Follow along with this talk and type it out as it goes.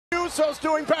Usos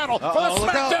doing battle for the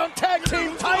SmackDown Tag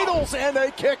Team titles, and a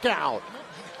kick out.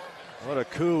 What a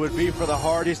coup it would be for the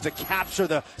Hardys to capture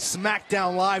the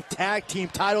SmackDown Live Tag Team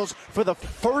titles for the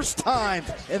first time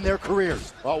in their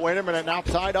careers. Oh, wait a minute, now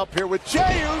tied up here with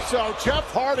Jey Uso. Jeff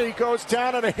Hardy goes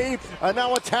down in a heap, and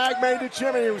now a tag made to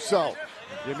Jimmy Uso.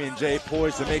 Jimmy and Jey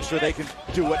poised to make sure they can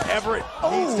do whatever it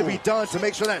needs to be done to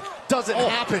make sure that doesn't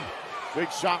happen. Big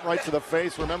shot right to the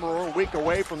face. Remember, we're a week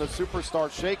away from the Superstar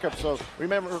shakeup, so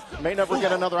remember, may never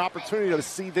get another opportunity to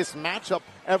see this matchup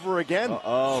ever again.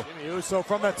 Jimmy Uso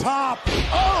from the top.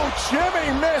 Oh,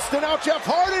 Jimmy missed, and now Jeff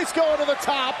Hardy's going to the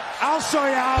top. I'll show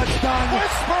you how it's done.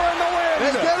 Whisper in the wind.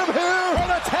 Let's get him here. For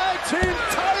the tag team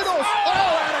titles.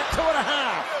 Oh, and a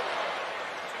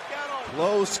 2.5.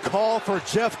 Close call for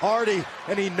Jeff Hardy,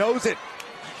 and he knows it.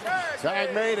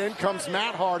 Tag made, in comes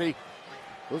Matt Hardy,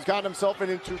 who's gotten himself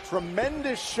into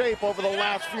tremendous shape over the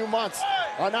last few months.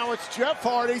 Now it's Jeff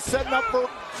Hardy setting up for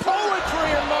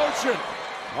poetry in motion.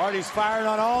 Hardy's firing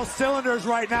on all cylinders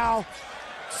right now.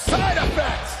 Side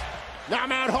effects. Now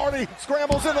Matt Hardy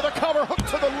scrambles into the cover, hook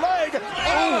to the leg.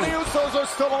 Oh, the Usos are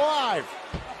still alive.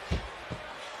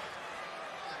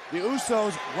 The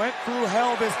Usos went through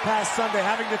hell this past Sunday,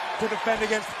 having to defend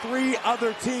against 3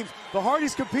 other teams. The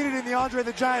Hardys competed in the Andre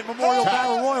the Giant Memorial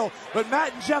Battle Royal, but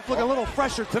Matt and Jeff look a little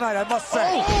fresher tonight, I must say.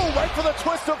 Oh, wait for the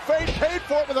twist of fate, paid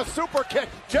for it with a super kick.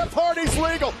 Jeff Hardy's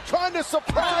legal, trying to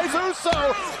surprise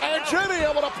Uso, and Jimmy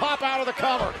able to pop out of the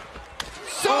cover.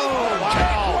 Super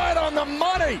kick right on the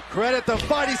money. Credit the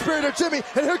fighting spirit of Jimmy,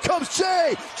 and here comes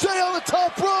Jey. Jey on the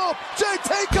top rope. Jey,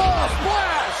 take off.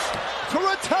 Splash to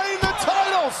retain the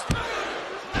titles.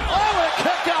 Oh, a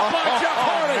kick out by Jeff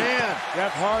Hardy. Man.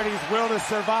 Jeff Hardy's will to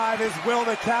survive, his will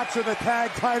to capture the tag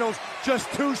titles,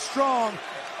 just too strong.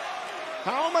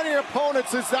 How many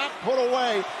opponents has that put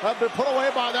away? Have been put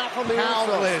away by that from the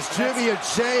Countless. Usos. Jimmy and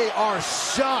Jey are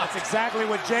shocked. That's exactly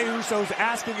what Jey Uso's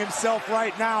asking himself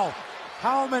right now.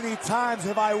 How many times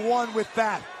have I won with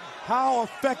that? How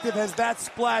effective has that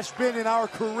splash been in our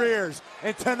careers?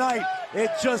 And tonight, it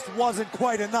just wasn't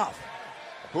quite enough.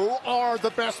 Who are the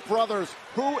best brothers?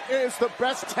 Who is the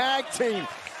best tag team?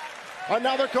 And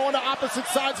now they're going to opposite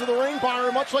sides of the ring,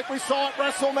 Byron, much like we saw at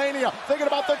WrestleMania. Thinking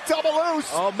about the double loose.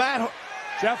 Oh,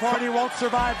 Jeff Hardy won't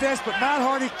survive this, but Matt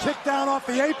Hardy kicked down off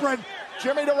the apron.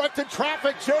 Jimmy directed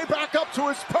traffic. Jey back up to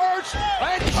his perch.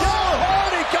 And Jeff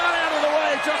Hardy got out of the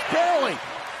way, just barely.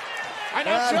 And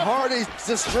now Matt Hardy's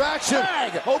distraction.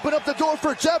 Open up the door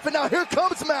for Jeff, and now here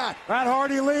comes Matt. Matt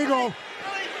Hardy legal.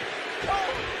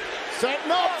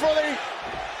 Setting up for the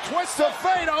twist of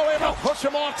fate. Oh, able to push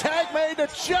him off. Tag made to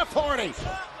Jeff Hardy.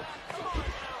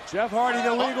 Jeff Hardy, the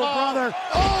legal brother.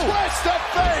 Oh, twist of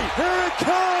fate. Here it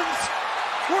comes.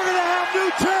 We're going to have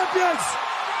new champions.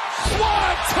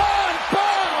 Swanton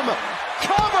bomb.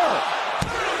 Cover.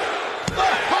 The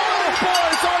Hardy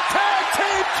Boys are tag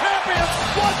team champions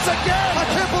once again. I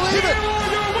can't believe it. Here are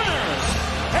your winners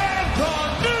and the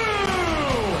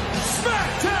new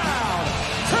SmackDown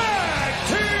Tag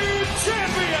Team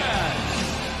Champions,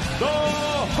 the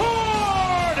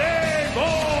Hardy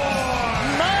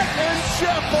Boys. Matt and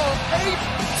Jeff are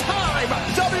 8-time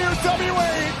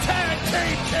WWE Tag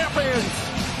Team Champions.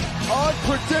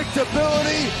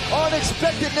 Unpredictability,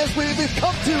 unexpectedness. We've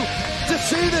come to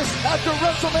see this after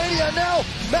WrestleMania. Now,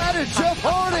 Matt and Jeff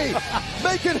Hardy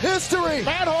making history.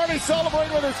 Matt Hardy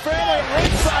celebrating with his family at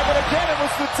ringside, but again, it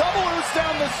was the double loose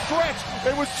down the stretch.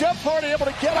 It was Jeff Hardy able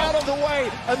to get out of the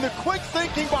way, and the quick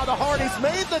thinking by the Hardys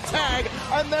made the tag,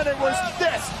 and then it was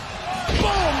this.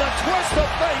 Boom, the twist of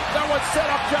fate that would set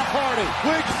up Jeff Hardy.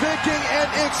 Quick thinking and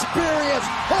experience.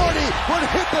 Hardy would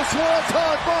hit the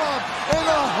Swanton bomb, and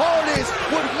the Hardys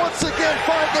would once again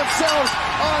find themselves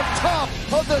on top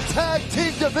of the tag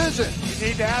team division.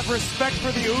 You need to have respect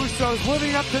for the Usos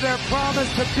living up to their promise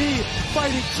to be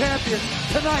fighting champions.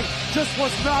 Tonight just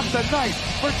was not the night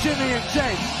for Jimmy and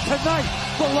Jey. Tonight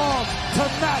belongs to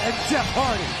Matt and Jeff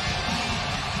Hardy.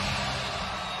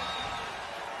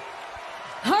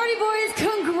 Hardy Boys,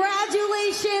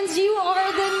 congratulations. You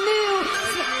are the new...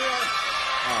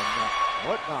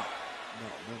 What? No.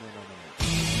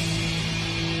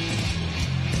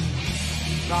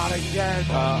 Not again.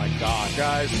 Oh my God,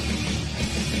 guys.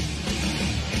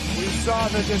 We saw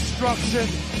the destruction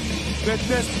that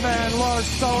this man, Lars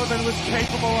Sullivan, was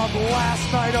capable of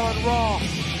last night on Raw.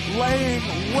 Laying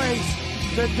waste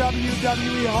to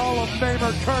WWE Hall of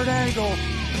Famer Kurt Angle.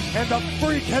 And the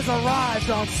Freak has arrived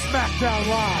on SmackDown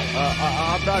Live.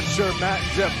 I'm not sure Matt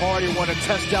and Jeff Hardy want to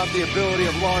test out the ability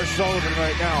of Lars Sullivan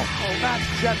right now. Oh, Matt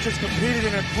and Jeff just competed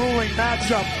in a grueling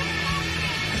matchup.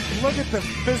 Look at the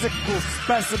physical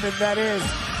specimen that is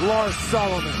Lars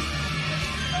Sullivan.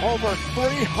 over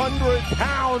 300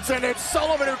 pounds, and it's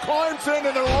Sullivan who climbs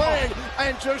into the ring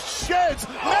and just sheds.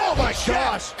 Oh my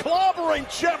gosh! Clobbering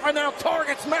Jeff and now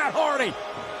targets Matt Hardy.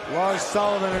 Lars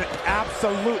Sullivan, an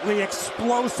absolutely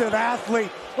explosive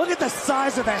athlete. Look at the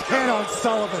size of the head on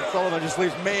Sullivan. Sullivan just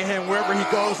leaves mayhem wherever he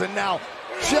goes, and now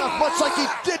Jeff, much like he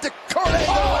did to Kurt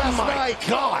Angle last night.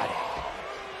 God.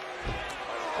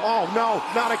 Oh, no,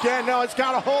 not again. No, it's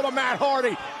got a hold of Matt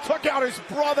Hardy. Took out his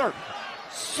brother,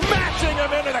 smashing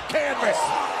him into the canvas.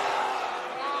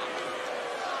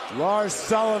 Lars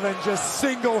Sullivan just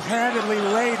single-handedly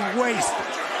laid waste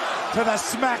to the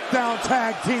SmackDown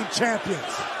Tag Team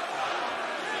Champions.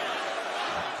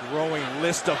 Growing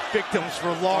list of victims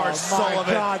for Lars Sullivan. Oh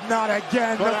my God, not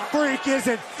again. The freak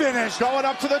isn't finished. Going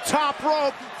up to the top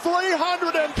rope,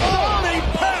 330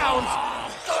 pounds.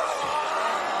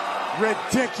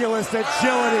 Ridiculous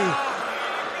agility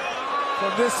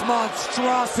from this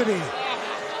monstrosity.